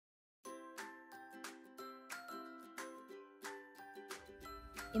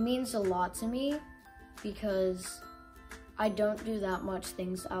It means a lot to me because I don't do that much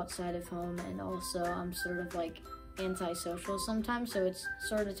things outside of home, and also I'm sort of like antisocial sometimes, so it's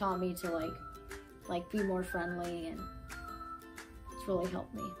sort of taught me to like be more friendly, and it's really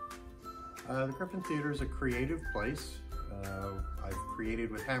helped me. The Griffin Theatre is a creative place. I've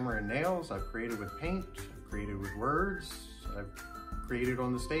created with hammer and nails, I've created with paint, I've created with words, I've created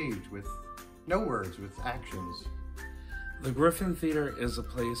on the stage with no words, with actions. The Griffin Theatre is a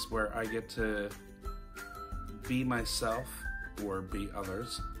place where I get to be myself, or be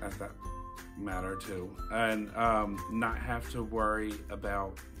others, at that matter too, and not have to worry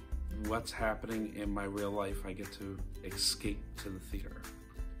about what's happening in my real life. I get to escape to the theater.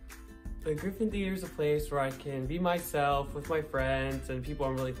 The Griffin Theatre is a place where I can be myself with my friends and people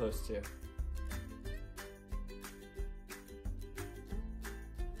I'm really close to.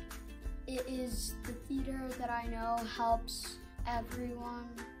 It is the theater that I know helps everyone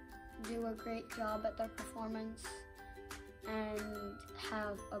do a great job at their performance and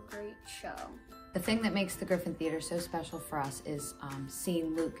have a great show. The thing that makes the Griffin Theatre so special for us is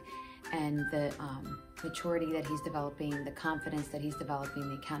seeing Luke and the maturity that he's developing, the confidence that he's developing,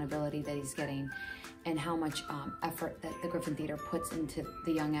 the accountability that he's getting, and how much effort that the Griffin Theatre puts into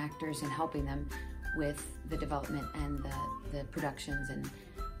the young actors and helping them with the development and the productions, and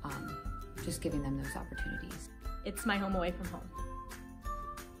just giving them those opportunities. It's my home away from home.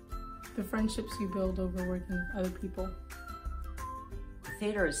 The friendships you build over working with other people. The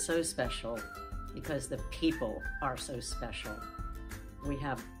theater is so special because the people are so special. We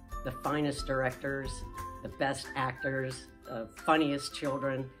have the finest directors, the best actors, the funniest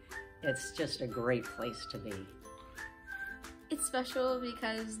children. It's just a great place to be. It's special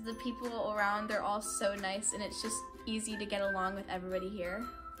because the people around, they're all so nice, and it's just easy to get along with everybody here.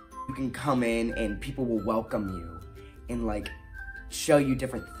 You can come in and people will welcome you and like show you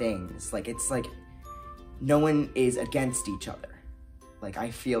different things. Like it's like no one is against each other. Like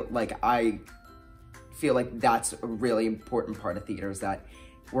I feel like that's a really important part of theater, is that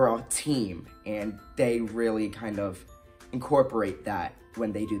we're all a team, and they really kind of incorporate that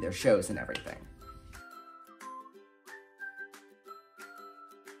when they do their shows and everything.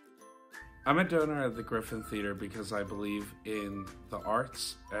 I'm a donor at the Griffin Theatre because I believe in the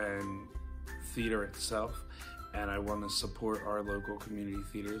arts and theater itself, and I want to support our local community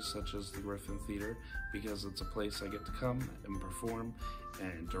theaters such as the Griffin Theatre because it's a place I get to come and perform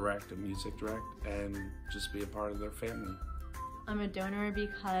and direct and music direct and just be a part of their family. I'm a donor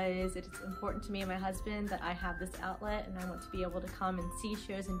because it's important to me and my husband that I have this outlet, and I want to be able to come and see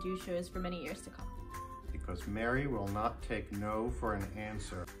shows and do shows for many years to come. Because Mary will not take no for an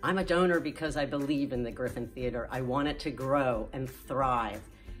answer. I'm a donor because I believe in the Griffin Theatre. I want it to grow and thrive,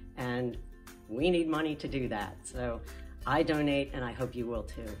 and we need money to do that. So I donate, and I hope you will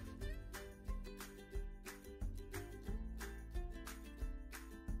too.